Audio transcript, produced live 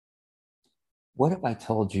What if I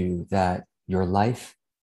told you that your life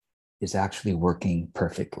is actually working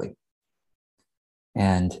perfectly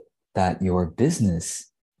and that your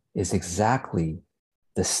business is exactly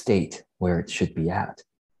the state where it should be at?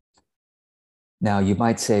 Now, you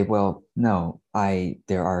might say, well, no,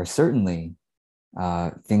 there are certainly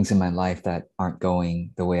things in my life that aren't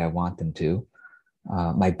going the way I want them to.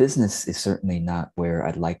 My business is certainly not where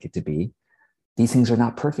I'd like it to be. These things are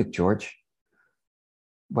not perfect, George.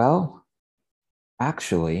 Well,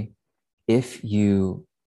 actually, if you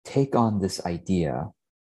take on this idea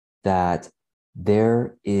that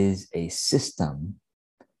there is a system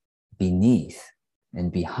beneath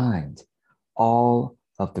and behind all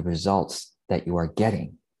of the results that you are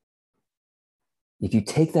getting, if you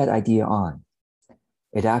take that idea on,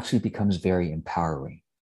 it actually becomes very empowering.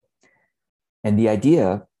 And the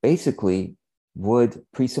idea basically would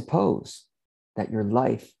presuppose that your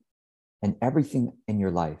life and everything in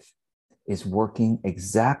your life is working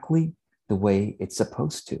exactly the way it's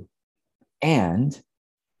supposed to. And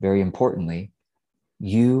very importantly,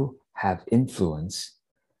 you have influence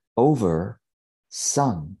over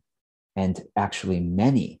some and actually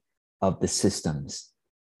many of the systems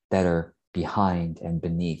that are behind and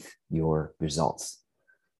beneath your results.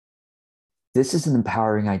 This is an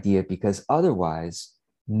empowering idea because otherwise,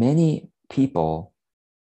 many people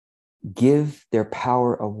give their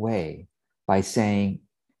power away by saying,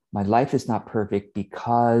 my life is not perfect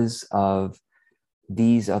because of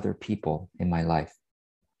these other people in my life.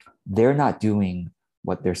 They're not doing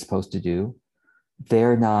what they're supposed to do.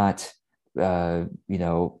 They're not,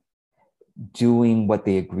 doing what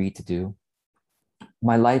they agreed to do.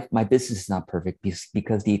 My business is not perfect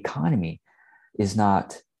because the economy is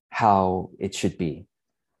not how it should be.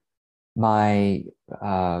 My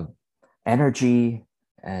energy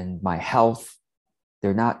and my health,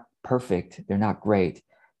 they're not perfect. They're not great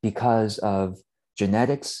because of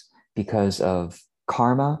genetics, because of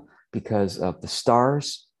karma, because of the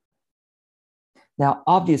stars. Now,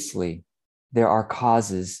 obviously, there are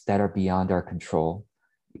causes that are beyond our control.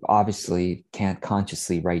 You obviously can't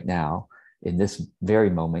consciously right now, in this very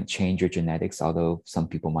moment, change your genetics, although some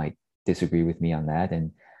people might disagree with me on that.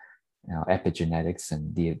 And epigenetics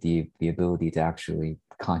and the ability to actually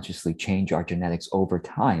consciously change our genetics over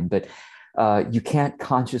time. But you can't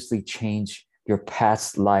consciously change your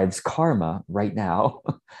past lives karma right now.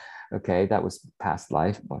 Okay, that was past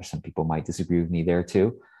life, or some people might disagree with me there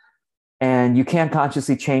too. And you can't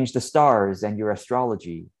consciously change the stars and your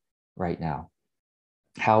astrology right now.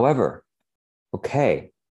 However,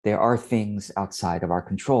 okay, there are things outside of our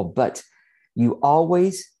control, but you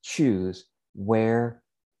always choose where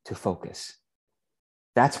to focus.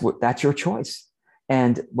 That's your choice.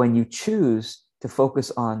 And when you choose to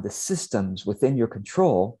focus on the systems within your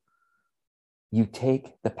control, you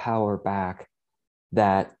take the power back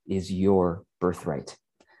that is your birthright.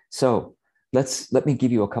 So let me give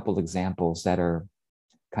you a couple examples that are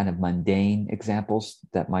kind of mundane examples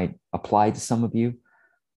that might apply to some of you.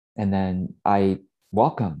 And then I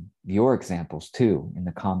welcome your examples too in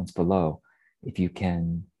the comments below. If you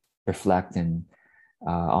can reflect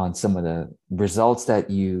on some of the results that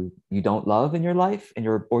you don't love in your life and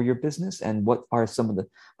your business, and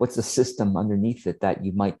what's the system underneath it that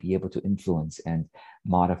you might be able to influence and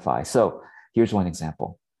modify. So here's one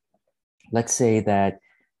example. Let's say that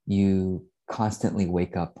you constantly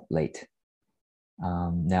wake up late.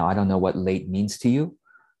 Now, I don't know what late means to you.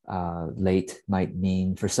 Late might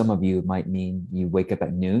mean, for some of you, it might mean you wake up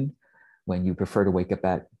at noon when you prefer to wake up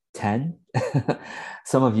at 10.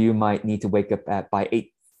 Some of you might need to wake up by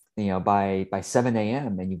 8, by 7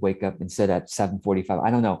 a.m. and you wake up instead at 7:45.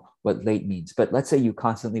 I don't know what late means, but let's say you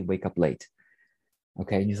constantly wake up late.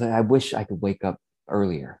 Okay. And you say, I wish I could wake up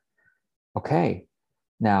earlier. Okay.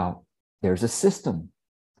 Now there's a system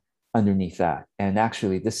underneath that. And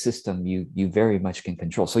actually this system you very much can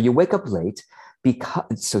control. So you wake up late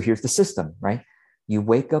so here's the system, right? You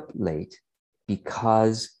wake up late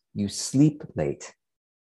because you sleep late.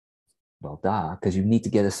 Well, duh, because you need to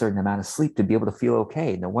get a certain amount of sleep to be able to feel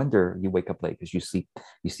okay. No wonder you wake up late because you sleep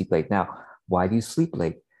late. Now, why do you sleep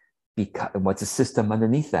late? Because what's the system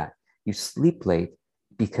underneath that? You sleep late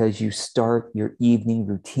because you start your evening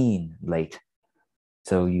routine late.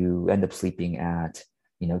 So you end up sleeping at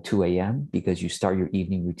 2 a.m. because you start your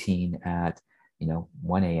evening routine at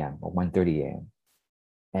 1 a.m. or 1:30 a.m.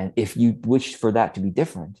 And if you wish for that to be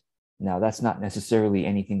different, now that's not necessarily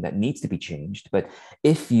anything that needs to be changed, but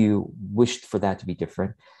if you wished for that to be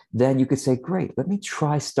different, then you could say, great, let me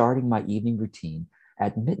try starting my evening routine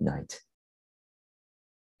at midnight.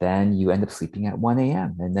 Then you end up sleeping at 1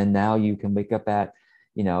 a.m. And then now you can wake up at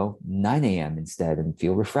 9 a.m. instead and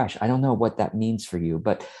feel refreshed. I don't know what that means for you,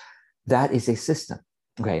 but that is a system.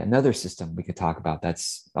 Okay, another system we could talk about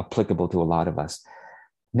that's applicable to a lot of us.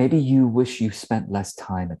 Maybe you wish you spent less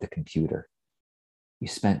time at the computer. You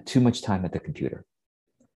spent too much time at the computer.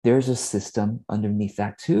 There's a system underneath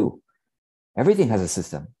that too. Everything has a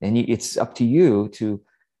system, and it's up to you to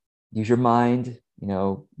use your mind,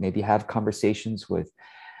 maybe have conversations with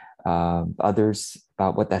others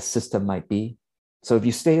about what that system might be. So if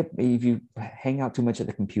you hang out too much at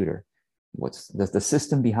the computer, what's the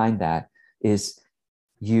system behind that is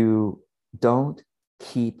you don't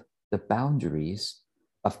keep the boundaries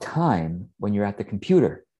of time when you're at the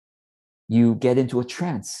computer. You get into a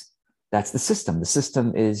trance. That's the system. The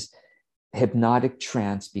system is hypnotic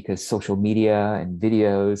trance because social media and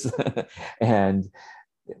videos and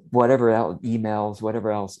whatever else, emails,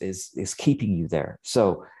 whatever else is keeping you there.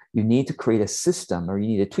 So you need to create a system, or you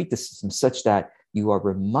need to tweak the system such that you are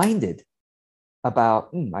reminded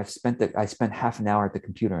about, I spent half an hour at the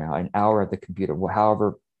computer now, an hour at the computer,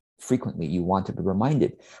 however frequently you want to be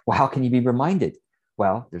reminded. Well, how can you be reminded?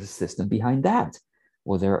 Well, there's a system behind that.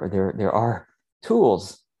 Well, there are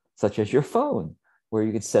tools such as your phone, where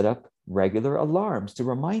you can set up regular alarms to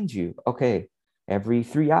remind you, okay, every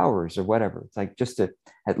 3 hours or whatever. It's like just to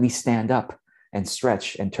at least stand up and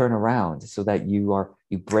stretch and turn around so that you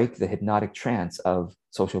break the hypnotic trance of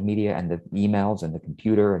social media and the emails and the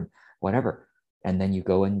computer and whatever. And then you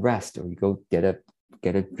go and rest, or you go get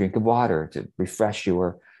a drink of water to refresh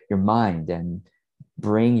your mind and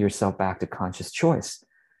bring yourself back to conscious choice.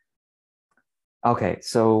 Okay,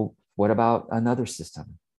 so what about another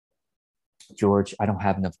system? George, I don't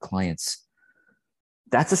have enough clients.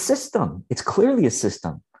 That's a system. It's clearly a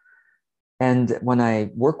system. And when I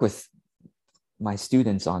work with my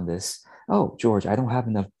students on this, oh, George, I don't have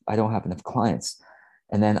enough clients.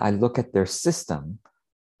 And then I look at their system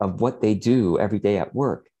of what they do every day at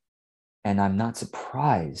work, and I'm not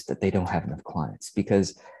surprised that they don't have enough clients,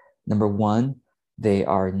 because number one, they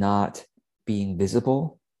are not being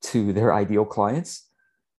visible to their ideal clients.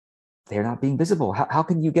 They're not being visible. How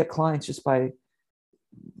can you get clients just by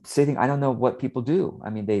sitting? I don't know what people do. I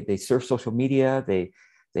mean, they surf social media. They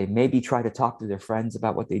maybe try to talk to their friends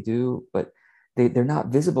about what they do, but they're not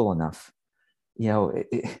visible enough.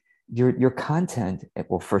 Your content.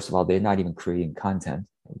 Well, first of all, they're not even creating content.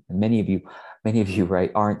 Many of you,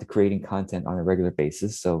 right, aren't creating content on a regular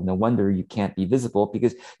basis. So no wonder you can't be visible,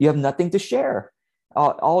 because you have nothing to share.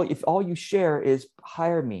 If all you share is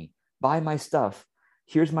hire me, buy my stuff,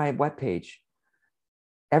 here's my webpage.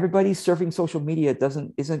 Everybody surfing social media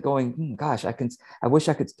isn't going, gosh, I wish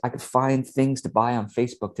I could find things to buy on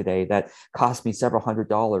Facebook today that cost me several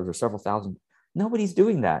 $100s or several thousand. Nobody's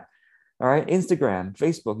doing that. All right. Instagram,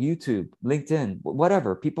 Facebook, YouTube, LinkedIn,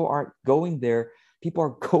 whatever. People aren't going there. People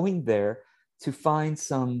are going there to find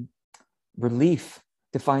some relief,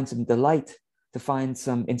 to find some delight, to find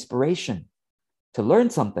some inspiration, to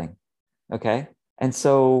learn something. Okay. And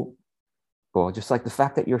so, well, just like the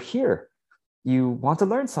fact that you're here, you want to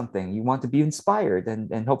learn something, you want to be inspired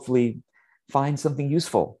and hopefully find something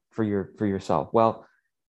useful for yourself. Well,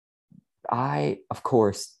 I, of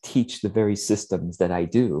course, teach the very systems that I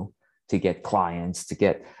do to get clients, to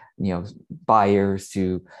get buyers,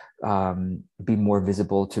 to be more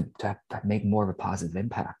visible, to make more of a positive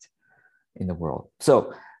impact in the world.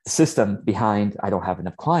 So the system behind I don't have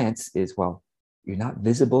enough clients is, well, you're not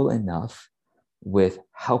visible enough with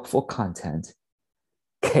helpful content.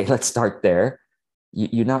 Okay, let's start there.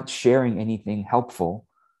 You're not sharing anything helpful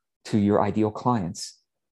to your ideal clients.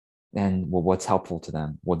 And well, what's helpful to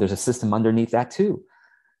them? Well, there's a system underneath that too.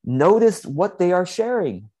 Notice what they are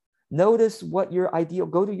sharing. Notice go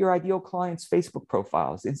to your ideal clients' Facebook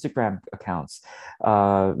profiles, Instagram accounts,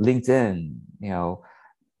 LinkedIn,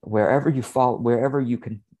 wherever you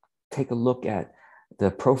can take a look at the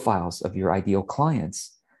profiles of your ideal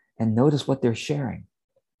clients and notice what they're sharing.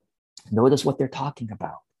 Notice what they're talking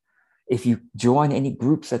about. If you join any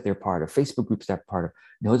groups that they're part of, Facebook groups that they're part of,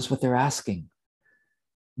 notice what they're asking.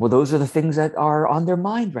 Well, those are the things that are on their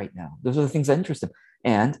mind right now. Those are the things that interest them.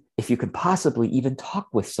 And if you could possibly even talk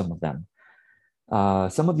with some of them,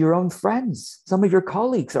 some of your own friends, some of your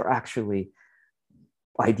colleagues are actually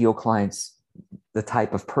ideal clients, the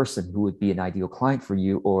type of person who would be an ideal client for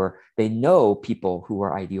you, or they know people who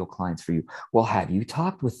are ideal clients for you. Well, have you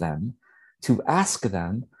talked with them to ask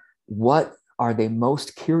them what are they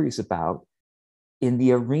most curious about in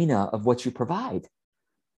the arena of what you provide?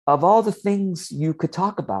 Of all the things you could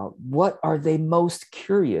talk about, what are they most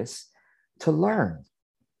curious to learn?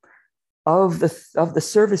 Of the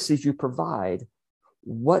services you provide,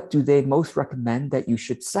 what do they most recommend that you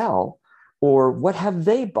should sell? Or what have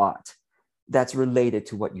they bought that's related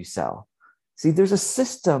to what you sell? See, there's a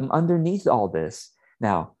system underneath all this.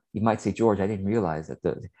 Now, you might say, George, I didn't realize that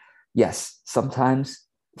yes, sometimes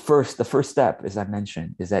the first step, as I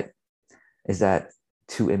mentioned, is that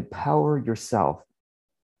to empower yourself,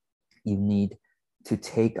 you need to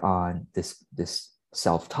take on this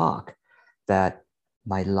self-talk that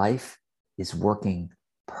my life is working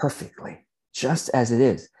perfectly, just as it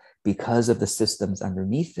is, because of the systems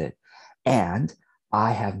underneath it. And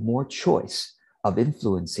I have more choice of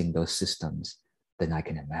influencing those systems than I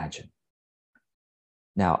can imagine.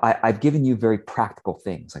 Now, I've given you very practical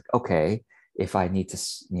things like, okay, if I need to,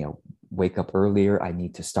 wake up earlier, I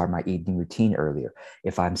need to start my evening routine earlier.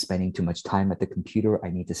 If I'm spending too much time at the computer, I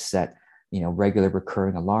need to set, regular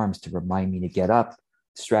recurring alarms to remind me to get up,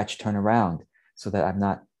 stretch, turn around, so that I'm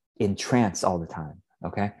not in trance all the time.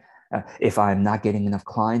 Okay. If I'm not getting enough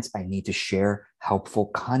clients, I need to share helpful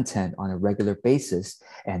content on a regular basis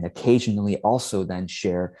and occasionally also then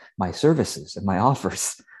share my services and my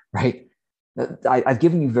offers, right? I've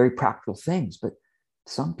given you very practical things, but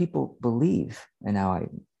some people believe, and now I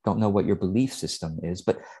don't know what your belief system is,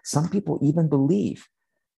 but some people even believe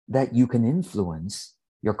that you can influence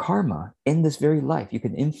your karma in this very life. You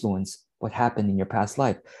can influence what happened in your past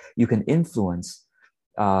life. You can influence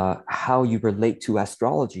how you relate to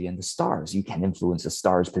astrology and the stars. You can influence the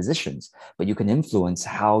stars' positions, but you can influence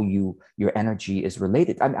how your energy is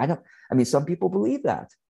related. I mean, some people believe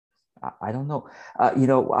that. I don't know.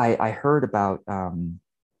 I heard about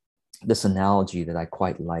this analogy that I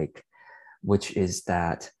quite like, which is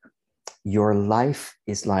that your life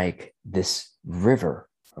is like this river.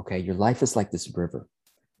 Okay. Your life is like this river.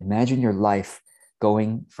 Imagine your life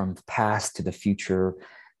going from the past to the future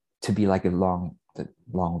to be like a long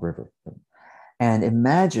river. And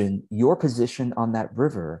imagine your position on that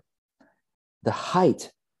river, the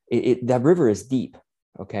height, that river is deep.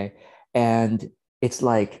 Okay. And it's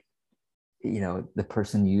like, the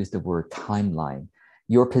person used the word timeline.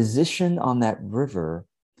 Your position on that river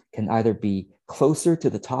can either be closer to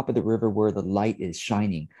the top of the river where the light is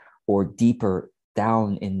shining, or deeper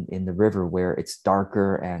down in the river where it's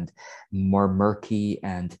darker and more murky.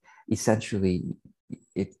 And essentially,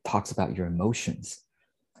 it talks about your emotions.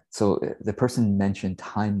 So the person mentioned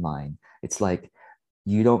timeline. It's like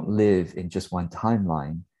you don't live in just one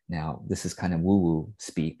timeline. Now, this is kind of woo-woo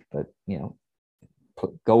speak, but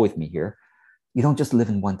go with me here. You don't just live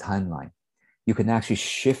in one timeline. You can actually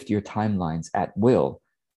shift your timelines at will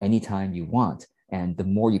anytime you want. And the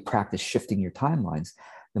more you practice shifting your timelines,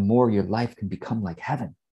 the more your life can become like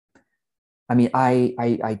heaven. I mean,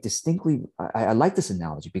 I distinctly, I like this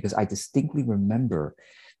analogy because I distinctly remember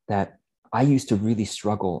that I used to really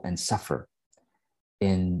struggle and suffer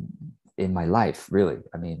in my life, really.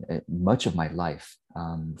 I mean, much of my life,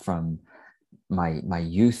 from my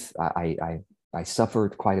youth, I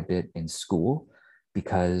suffered quite a bit in school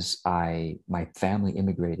because my family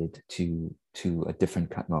immigrated to a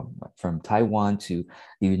different, well, from Taiwan to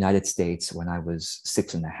the United States when I was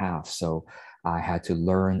 6 and a half. So I had to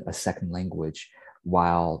learn a second language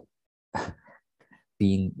while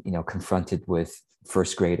being, confronted with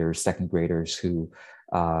first graders, second graders who,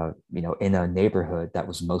 in a neighborhood that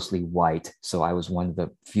was mostly white. So I was one of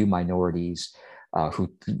the few minorities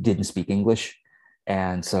who didn't speak English.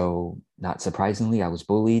 And so, not surprisingly, I was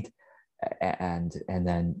bullied. And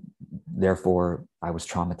then, therefore, I was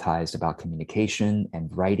traumatized about communication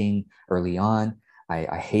and writing early on.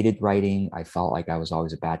 I hated writing. I felt like I was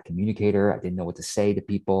always a bad communicator. I didn't know what to say to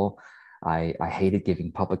people. I hated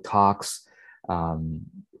giving public talks. Well,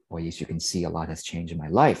 as you can see, a lot has changed in my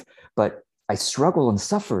life. But I struggled and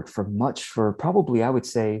suffered for probably, I would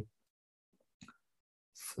say,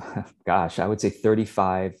 gosh, I would say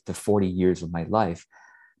 35 to 40 years of my life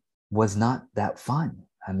was not that fun.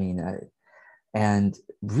 I mean, and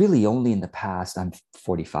really only in the past, I'm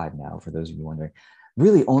 45 now, for those of you wondering,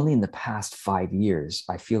 really only in the past 5 years,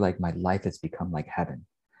 I feel like my life has become like heaven.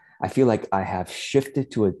 I feel like I have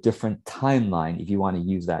shifted to a different timeline, if you want to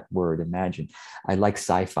use that word, imagine. I like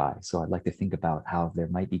sci-fi, so I'd like to think about how there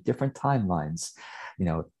might be different timelines,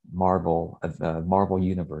 Marvel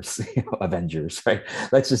universe, Avengers, right?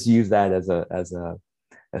 Let's just use that as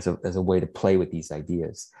a way to play with these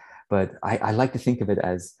ideas. But I like to think of it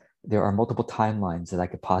as there are multiple timelines that I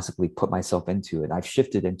could possibly put myself into. And I've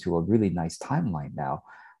shifted into a really nice timeline now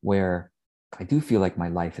where I do feel like my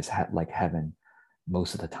life is like heaven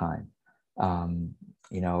most of the time. Um,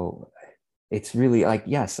 you know, it's really like,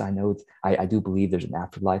 yes, I know, I do believe there's an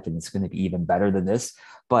afterlife and it's going to be even better than this,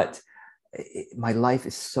 but my life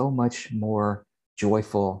is so much more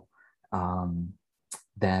joyful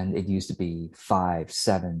than it used to be 5,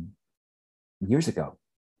 7, years ago,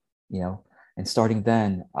 and starting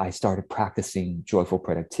then, I started practicing joyful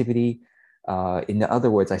productivity. In other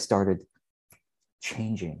words, I started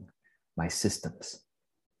changing my systems.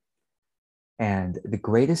 And the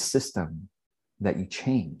greatest system that you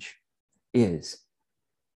change is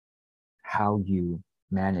how you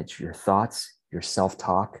manage your thoughts, your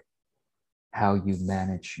self-talk, how you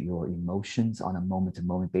manage your emotions on a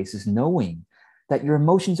moment-to-moment basis, knowing that your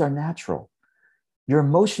emotions are natural. Your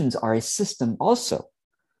emotions are a system also.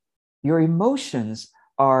 Your emotions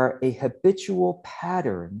are a habitual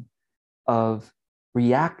pattern of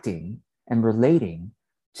reacting and relating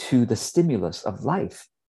to the stimulus of life.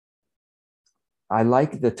 I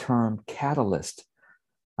like the term catalyst.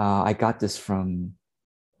 I got this from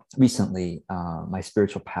recently. My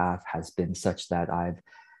spiritual path has been such that I've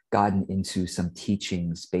gotten into some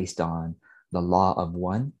teachings based on the law of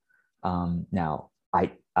one. Now,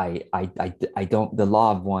 I don't, the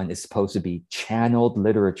law of one is supposed to be channeled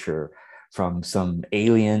literature from some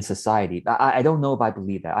alien society. I don't know if I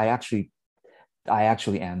believe that. I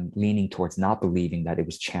actually am leaning towards not believing that it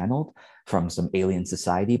was channeled from some alien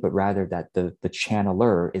society, but rather that the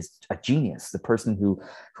channeler is a genius. The person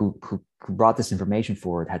who brought this information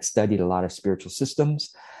forward had studied a lot of spiritual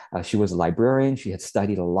systems. She was a librarian. She had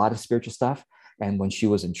studied a lot of spiritual stuff. And when she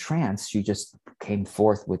was in trance, she just came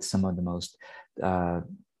forth with some of the most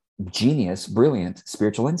genius, brilliant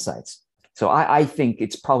spiritual insights. So I think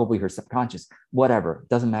it's probably her subconscious, whatever,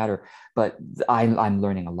 doesn't matter. But I'm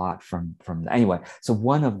learning a lot from anyway. So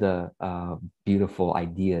one of the beautiful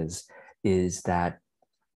ideas is that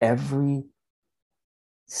every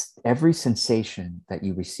sensation that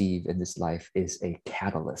you receive in this life is a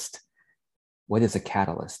catalyst. What is a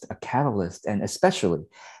catalyst? A catalyst, and especially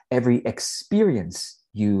every experience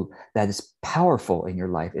that is powerful in your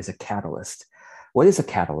life is a catalyst. What is a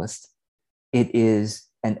catalyst? It is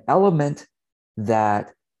an element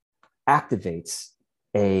that activates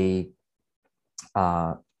a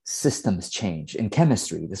systems change in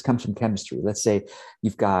chemistry. This comes from chemistry. Let's say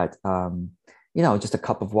you've got, just a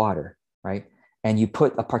cup of water, right? And you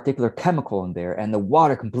put a particular chemical in there, and the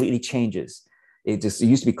water completely changes. It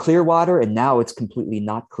used to be clear water, and now it's completely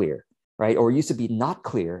not clear, right? Or it used to be not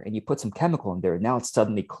clear, and you put some chemical in there, and now it's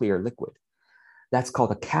suddenly clear liquid. That's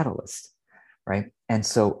called a catalyst, right? And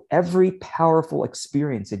so every powerful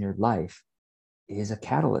experience in your life is a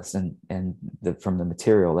catalyst, and from the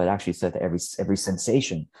material that actually said that every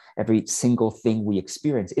sensation, every single thing we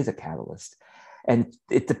experience is a catalyst, and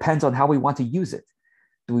it depends on how we want to use it.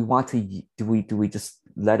 Do we just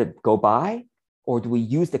let it go by, or do we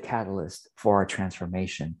use the catalyst for our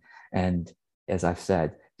transformation? And as I've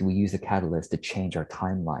said, do we use the catalyst to change our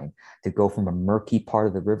timeline, to go from a murky part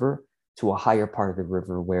of the river to a higher part of the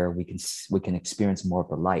river where we can experience more of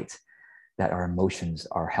the light, that our emotions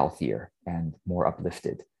are healthier and more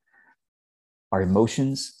uplifted? Our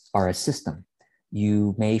emotions are a system.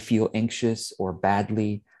 You may feel anxious or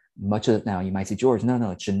badly. Much of it now, you might say, George,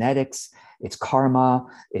 no, it's genetics, it's karma,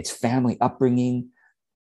 it's family upbringing.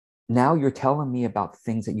 Now you're telling me about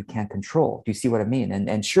things that you can't control. Do you see what I mean?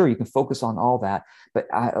 And sure, you can focus on all that. But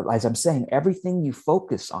as I'm saying, everything you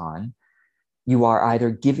focus on, you are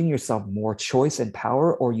either giving yourself more choice and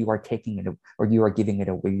power, or you are taking it, or you are giving it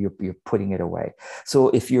away. You're putting it away. So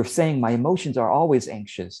if you're saying my emotions are always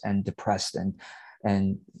anxious and depressed, and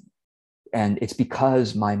it's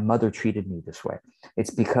because my mother treated me this way,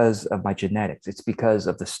 it's because of my genetics, it's because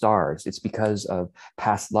of the stars, it's because of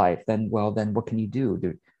past life, then what can you do?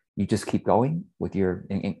 Do you just keep going with your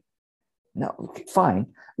no, fine.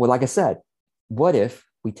 Well, like I said, what if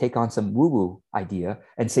we take on some woo-woo idea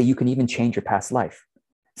and say you can even change your past life?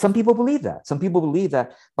 Some people believe that. Some people believe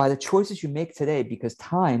that by the choices you make today, because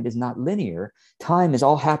time is not linear, time is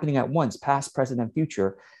all happening at once, past, present, and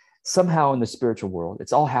future. Somehow in the spiritual world,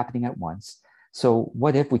 it's all happening at once. So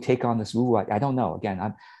what if we take on this woo-woo? I don't know.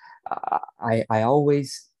 Again, I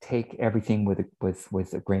always take everything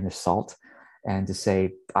with a grain of salt, and to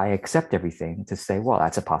say I accept everything, to say, well,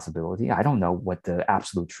 that's a possibility. I don't know what the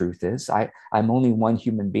absolute truth is. I'm only one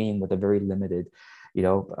human being with a very limited,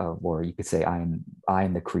 or you could say I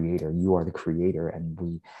am the creator, you are the creator,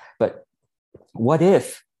 and but what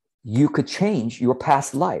if you could change your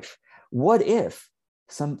past life? What if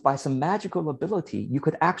by some magical ability you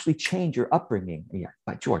could actually change your upbringing? Yeah,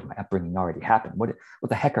 but George, my upbringing already happened. What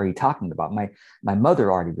the heck are you talking about? My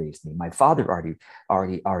mother already raised me. My father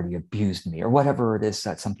already abused me, or whatever it is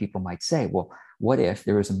that some people might say. Well, what if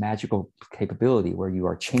there is a magical capability where you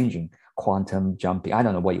are changing, quantum jumping, I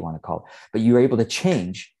don't know what you want to call it, but you're able to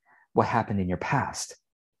change what happened in your past?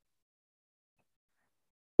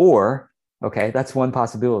 Or, okay, that's one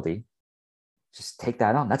possibility. Just take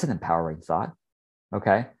that on. That's an empowering thought.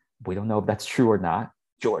 Okay. We don't know if that's true or not.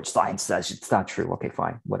 George Science says it's not true. Okay,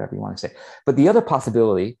 fine. Whatever you want to say. But the other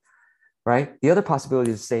possibility, right? The other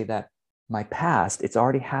possibility is to say that my past, it's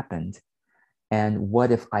already happened. And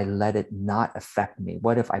what if I let it not affect me?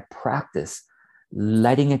 What if I practice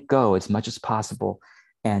letting it go as much as possible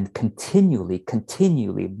and continually,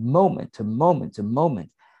 moment to moment to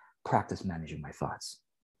moment, practice managing my thoughts?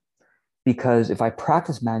 Because if I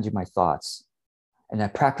practice managing my thoughts and I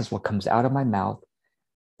practice what comes out of my mouth,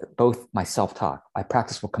 both my self-talk, I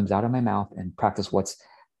practice what comes out of my mouth and practice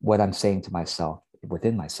what I'm saying to myself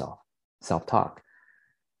within myself, self-talk.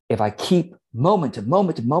 If I keep moment to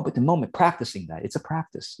moment to moment to moment practicing that, it's a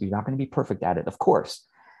practice. You're not going to be perfect at it, of course.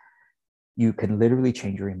 You can literally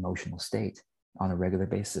change your emotional state on a regular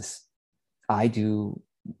basis. I do,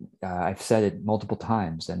 I've said it multiple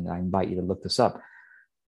times, and I invite you to look this up.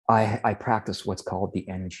 I practice what's called the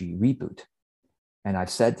energy reboot. And I've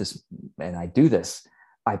said this, and I do this.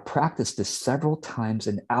 I practice this several times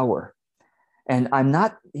an hour. And I'm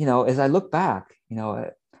not, as I look back,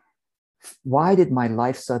 why did my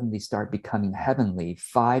life suddenly start becoming heavenly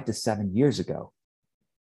 5 to 7 years ago?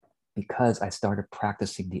 Because I started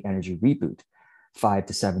practicing the energy reboot 5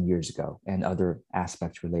 to 7 years ago and other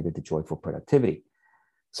aspects related to joyful productivity.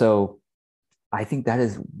 So I think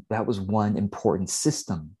that was one important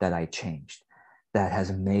system that I changed that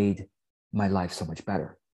has made my life so much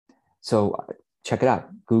better. So check it out.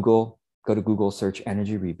 Go to Google, search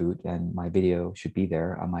energy reboot, and my video should be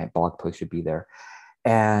there. My blog post should be there.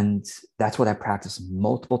 And that's what I practice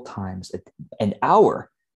multiple times, an hour.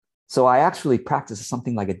 So I actually practice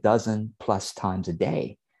something like a dozen plus times a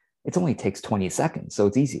day. It only takes 20 seconds. So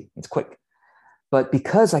it's easy. It's quick. But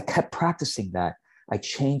because I kept practicing that, I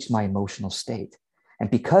changed my emotional state. And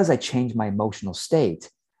because I changed my emotional state,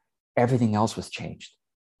 everything else was changed,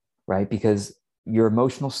 right? Because your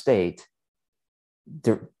emotional state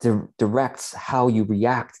directs how you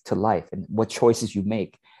react to life and what choices you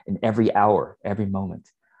make in every hour, every moment.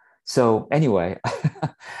 So anyway,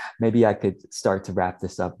 maybe I could start to wrap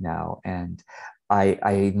this up now. And I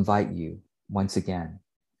invite you once again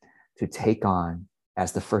to take on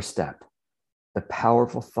as the first step the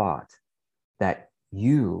powerful thought that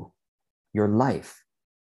your life,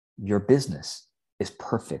 your business is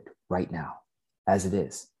perfect right now as it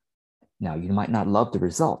is. Now, you might not love the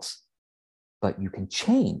results, but you can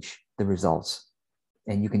change the results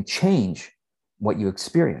and you can change what you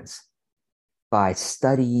experience by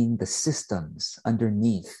studying the systems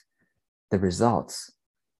underneath the results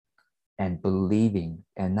and believing,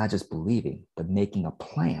 and not just believing, but making a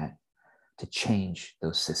plan to change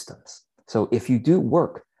those systems. So if you do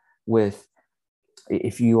work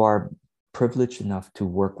if you are privileged enough to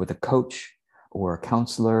work with a coach or a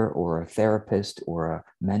counselor or a therapist or a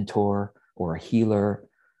mentor or a healer,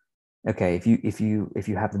 okay, if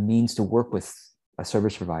you have the means to work with a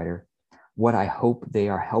service provider, what I hope they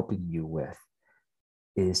are helping you with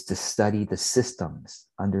is to study the systems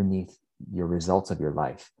underneath your results of your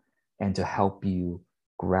life and to help you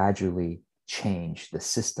gradually change the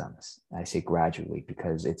systems. I say gradually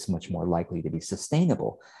because it's much more likely to be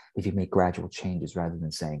sustainable if you make gradual changes rather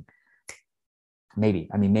than saying, maybe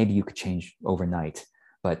you could change overnight,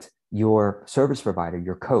 but your service provider,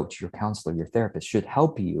 your coach, your counselor, your therapist should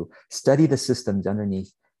help you study the systems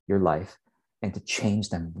underneath your life and to change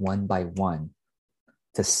them one by one,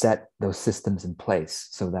 to set those systems in place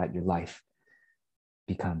so that your life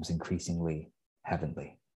becomes increasingly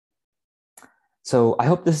heavenly. So I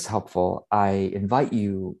hope this is helpful. I invite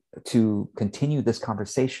you to continue this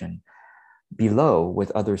conversation below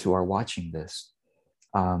with others who are watching this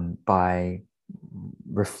by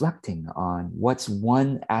reflecting on what's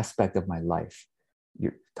one aspect of my life.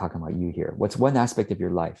 You're talking about you here. What's one aspect of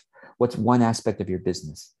your life? What's one aspect of your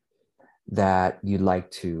business that you'd like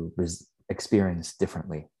to experience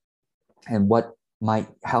differently? And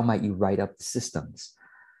how might you write up the systems?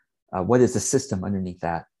 What is the system underneath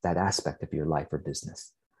that aspect of your life or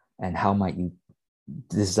business? And how might you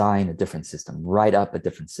design a different system, write up a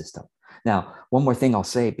different system? Now, one more thing I'll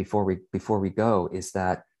say before we go is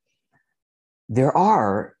that there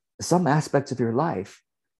are some aspects of your life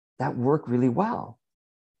that work really well.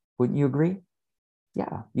 Wouldn't you agree?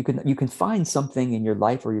 Yeah, you can find something in your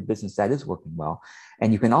life or your business that is working well.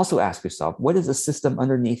 And you can also ask yourself, what is the system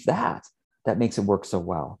underneath that makes it work so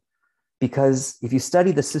well? Because if you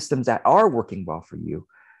study the systems that are working well for you,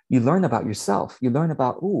 you learn about yourself. You learn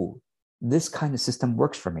about, this kind of system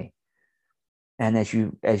works for me. And as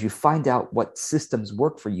you find out what systems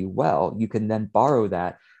work for you well, you can then borrow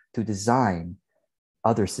that to design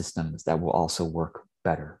other systems that will also work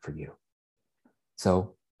better for you.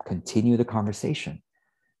 So continue the conversation.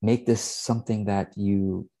 Make this something that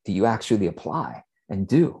you actually apply and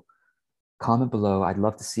do. Comment below. I'd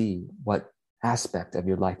love to see what aspect of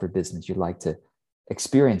your life or business you'd like to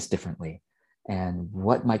experience differently, and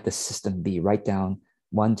what might the system be. Write down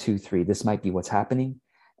 1, 2, 3. This might be what's happening,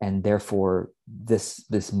 and therefore this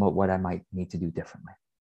what I might need to do differently.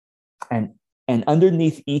 And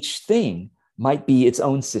underneath each thing might be its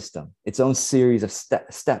own system, its own series of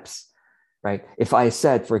steps, right? If I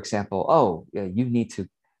said, for example, oh, you need to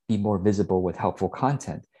be more visible with helpful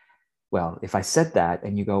content. Well, if I said that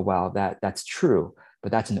and you go, well, that's true,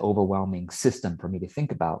 but that's an overwhelming system for me to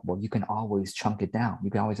think about. Well, you can always chunk it down.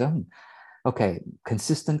 You can always, okay,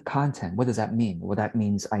 consistent content. What does that mean? Well, that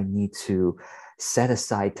means I need to set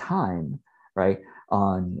aside time, right?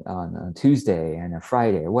 On Tuesday and a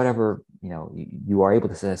Friday or whatever, you are able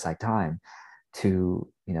to set aside time to,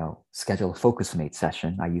 schedule a FocusMate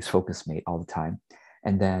session. I use FocusMate all the time.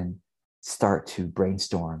 And then start to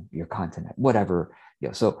brainstorm your content, whatever.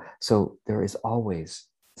 So there is always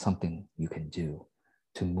something you can do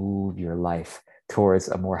to move your life towards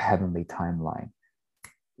a more heavenly timeline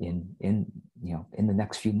in the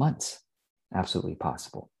next few months. Absolutely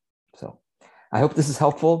possible. So I hope this is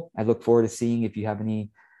helpful. I look forward to seeing if you have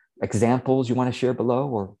any examples you want to share below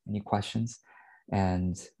or any questions.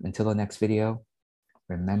 And until the next video,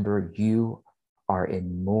 remember, you are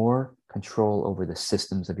in more control over the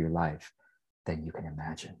systems of your life than you can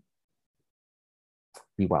imagine.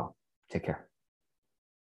 Be well. Take care.